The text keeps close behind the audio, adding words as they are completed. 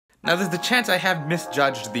Now there's the chance I have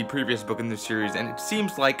misjudged the previous book in this series, and it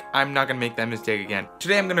seems like I'm not gonna make that mistake again.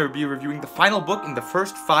 Today I'm gonna be reviewing the final book in the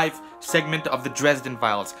first 5 segment of the Dresden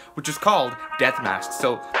Files, which is called Death Mask.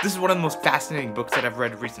 So this is one of the most fascinating books that I've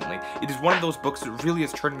read recently. It is one of those books that really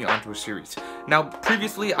has turned me onto a series. Now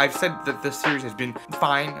previously I've said that this series has been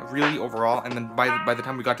fine, really overall, and then by the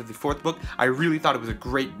time we got to the 4th book, I really thought it was a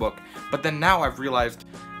great book. But then now I've realized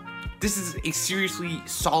this is a seriously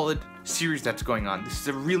solid series that's going on. This is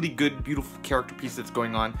a really good, beautiful character piece that's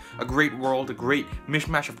going on, a great world, a great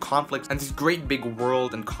mishmash of conflicts, and this great big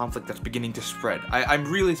world and conflict that's beginning to spread.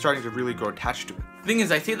 I'm really starting to really grow attached to it. The thing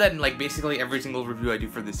is, I say that in like basically every single review I do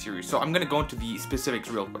for this series, so I'm gonna go into the specifics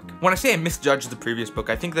real quick. When I say I misjudged the previous book,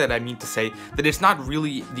 I think that I mean to say that it's not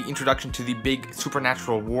really the introduction to the big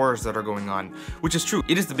supernatural wars that are going on, which is true,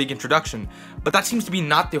 it is the big introduction, but that seems to be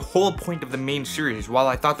not the whole point of the main series, while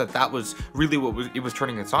I thought that that was really what it was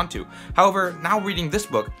turning us onto. However, now reading this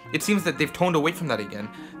book, it seems that they've toned away from that again.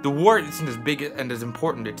 The war isn't as big and as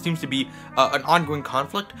important. It seems to be an ongoing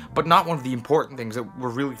conflict, but not one of the important things that we're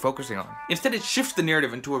really focusing on. Instead, it shifts the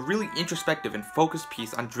narrative into a really introspective and focused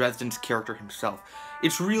piece on Dresden's character himself.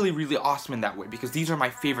 It's really, really awesome in that way, because these are my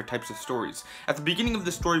favorite types of stories. At the beginning of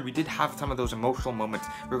the story, we did have some of those emotional moments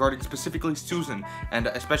regarding specifically Susan, and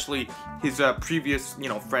especially his previous,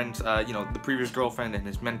 friends, the previous girlfriend and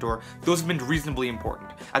his mentor. Those have been reasonably important.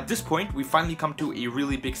 At this point, we finally come to a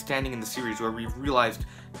really big standing in the series where we've realized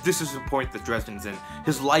this is the point that Dresden's in.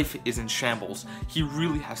 His life is in shambles. He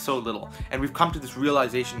really has so little. And we've come to this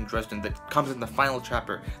realization in Dresden that comes in the final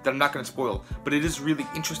chapter that I'm not going to spoil, but it is really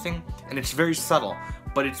interesting and it's very subtle.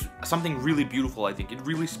 But it's something really beautiful, I think. It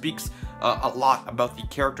really speaks a lot about the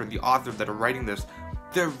character and the author that are writing this.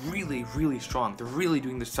 They're really, really strong. They're really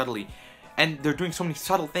doing this subtly. And they're doing so many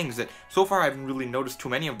subtle things that so far I haven't really noticed too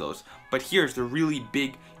many of those. But here's the really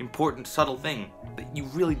big, important, subtle thing that you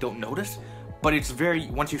really don't notice. But it's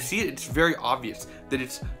once you see it, it's very obvious that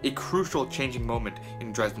it's a crucial changing moment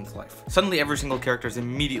in Dresden's life. Suddenly every single character is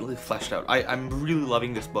immediately fleshed out. I'm really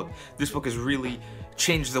loving this book. This book has really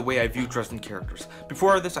changed the way I view Dresden characters.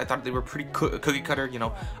 Before this, I thought they were pretty cookie cutter,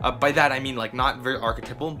 by that I mean like not very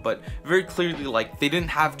archetypal, but very clearly like they didn't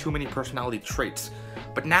have too many personality traits.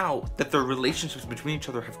 But now that their relationships between each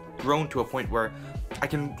other have grown to a point where I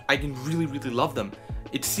can really, really love them,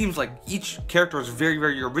 it seems like each character is very,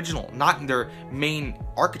 very original, not in their main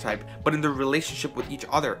archetype, but in their relationship with each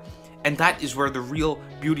other. And that is where the real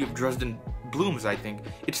beauty of Dresden blooms, I think.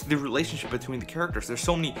 It's the relationship between the characters. There's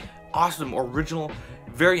so many awesome, original,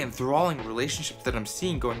 very enthralling relationships that I'm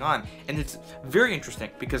seeing going on. And it's very interesting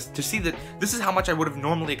because to see that this is how much I would have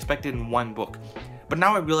normally expected in one book. But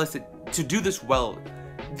now I realize that to do this well,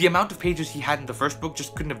 the amount of pages he had in the first book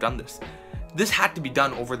just couldn't have done this. This had to be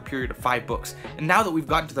done over the period of 5 books, and now that we've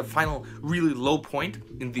gotten to the final really low point,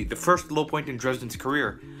 in the first low point in Dresden's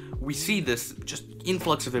career, we see this just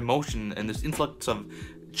influx of emotion and this influx of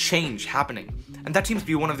change happening. And that seems to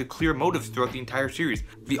be one of the clear motives throughout the entire series.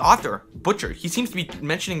 The author, Butcher, he seems to be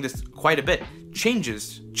mentioning this quite a bit.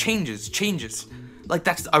 Changes. Like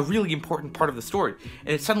that's a really important part of the story. And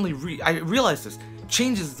it suddenly, I realized this,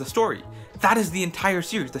 changes the story. That is the entire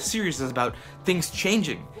series. The series is about things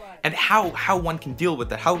changing and how one can deal with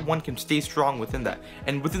that, how one can stay strong within that.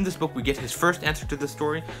 And within this book, we get his first answer to the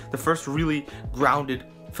story, the first really grounded,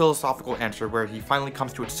 philosophical answer where he finally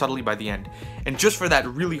comes to it subtly by the end. And just for that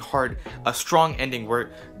really hard, strong ending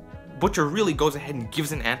where Butcher really goes ahead and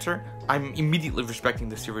gives an answer, I'm immediately respecting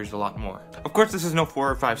the series a lot more. Of course, this is no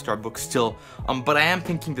 4 or 5 star book still, but I am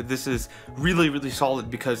thinking that this is really, really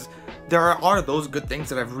solid because there are those good things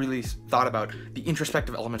that I've really thought about, the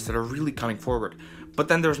introspective elements that are really coming forward. But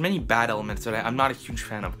then there's many bad elements that I'm not a huge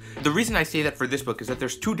fan of. The reason I say that for this book is that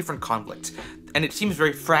there's 2 different conflicts, and it seems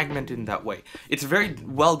very fragmented in that way. It's very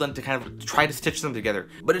well done to kind of try to stitch them together,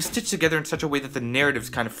 but it's stitched together in such a way that the narratives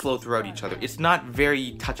kind of flow throughout each other. It's not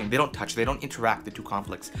very touching. They don't touch, they don't interact, the 2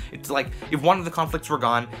 conflicts. It's like if one of the conflicts were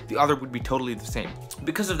gone, the other would be totally the same.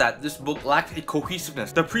 Because of that, this book lacked a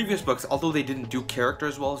cohesiveness. The previous books, although they didn't do character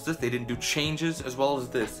as well as this, they didn't do changes as well as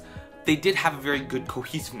this, they did have a very good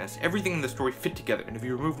cohesiveness. Everything in the story fit together, and if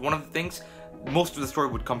you removed one of the things, most of the story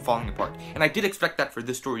would come falling apart. And I did expect that for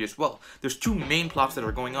this story as well. There's 2 main plots that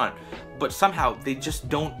are going on, but somehow they just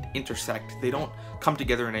don't intersect. They don't come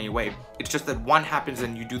together in any way. It's just that one happens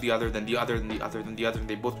and you do the other, then the other, then the other, then the other, and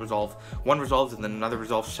they both resolve. One resolves and then another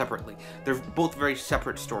resolves separately. They're both very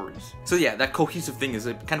separate stories. So yeah, that cohesive thing is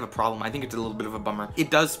kind of a problem. I think it's a little bit of a bummer.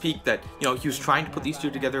 It does speak that, he was trying to put these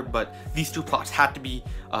 2 together, but these 2 plots had to be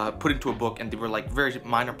put into a book, and they were like very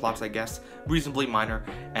minor plots, I guess, reasonably minor,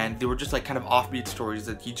 and they were just like kind of offbeat stories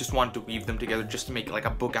that he just wanted to weave them together just to make like a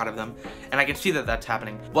book out of them, and I can see that that's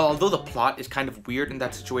happening. Well, although the plot is kind of weird in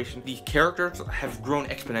that situation, the characters have grown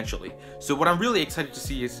exponentially. So what I'm really excited to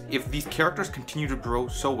see is if these characters continue to grow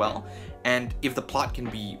so well, and if the plot can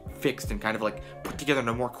be fixed and kind of like put together in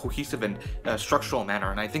a more cohesive and structural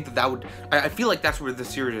manner. And I think that would, I feel like that's where the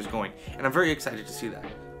series is going, and I'm very excited to see that.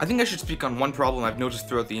 I think I should speak on one problem I've noticed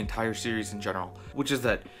throughout the entire series in general, which is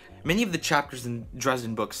that many of the chapters in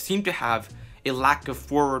Dresden books seem to have a lack of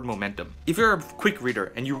forward momentum. If you're a quick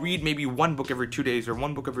reader and you read maybe one book every 2 days or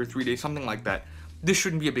one book every 3 days, something like that, this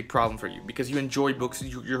shouldn't be a big problem for you because you enjoy books,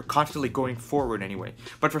 you're constantly going forward anyway.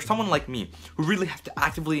 But for someone like me, who really has to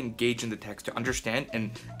actively engage in the text to understand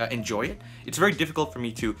and enjoy it, it's very difficult for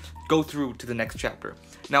me to go through to the next chapter.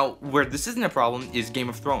 Now, where this isn't a problem is Game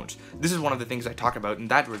of Thrones. This is one of the things I talk about in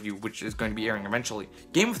that review, which is going to be airing eventually.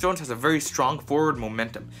 Game of Thrones has a very strong forward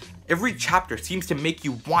momentum. Every chapter seems to make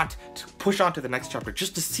you want to push on to the next chapter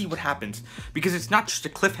just to see what happens, because it's not just a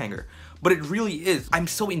cliffhanger, but it really is. I'm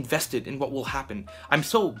so invested in what will happen. I'm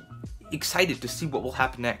so excited to see what will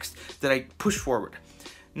happen next that I push forward.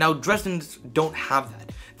 Now, Dresden's don't have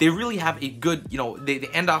that. They really have a good, they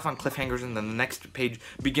end off on cliffhangers and then the next page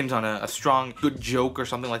begins on a strong, good joke or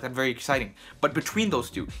something like that, very exciting. But between those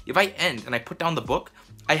two, if I end and I put down the book,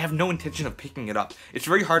 I have no intention of picking it up. It's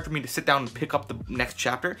very hard for me to sit down and pick up the next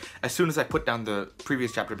chapter as soon as I put down the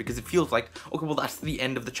previous chapter, because it feels like, okay, well, that's the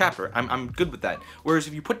end of the chapter. I'm good with that. Whereas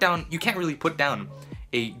if you put down, you can't really put down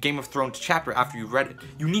a Game of Thrones chapter after you've read it.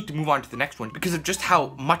 You need to move on to the next one because of just how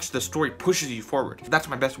much the story pushes you forward. That's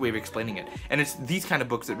my best way of explaining it. And it's these kind of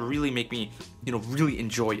books that really make me, really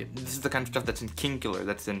enjoy it. This is the kind of stuff that's in Kingkiller,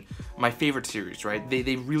 that's in my favorite series, right?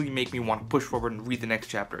 They really make me want to push forward and read the next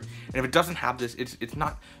chapter. And if it doesn't have this, it's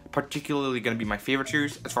not particularly going to be my favorite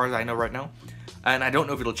series as far as I know right now. And I don't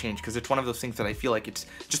know if it'll change because it's one of those things that I feel like it's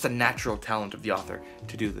just a natural talent of the author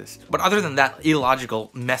to do this. But other than that illogical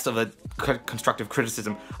mess of a constructive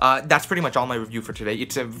criticism, that's pretty much all my review for today.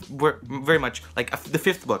 It's very much like the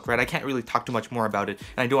fifth book, right? I can't really talk too much more about it,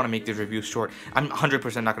 and I don't want to make this review short. I'm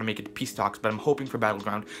 100% not going to make it Peace Talks, but I'm hoping for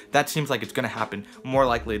Battleground. That seems like it's going to happen more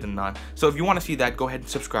likely than not. So if you want to see that, go ahead and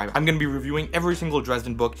subscribe. I'm going to be reviewing every single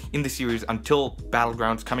Dresden book in the series until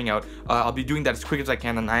Battleground's coming out. I'll be doing that as quick as I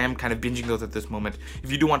can, and I am kind of binging those at this moment. If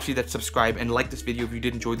you do want to see that, subscribe and like this video if you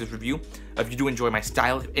did enjoy this review. If you do enjoy my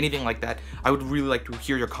style, anything like that, I would really like to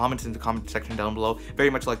hear your comments in the comment section down below. Very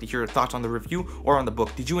much like to hear your thoughts on the review or on the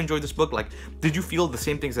book. Did you enjoy this book? Like, did you feel the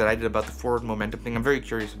same things that I did about the forward momentum thing? I'm very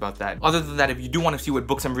curious about that. Other than that, if you do want to see what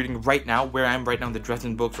books I'm reading right now, where I am right now in the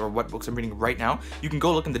Dresden books, or what books I'm reading right now, you can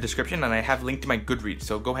go look in the description, and I have linked to my Goodreads,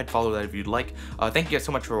 so go ahead and follow that if you'd like. Thank you guys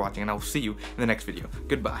so much for watching, and I will see you in the next video.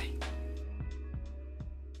 Goodbye.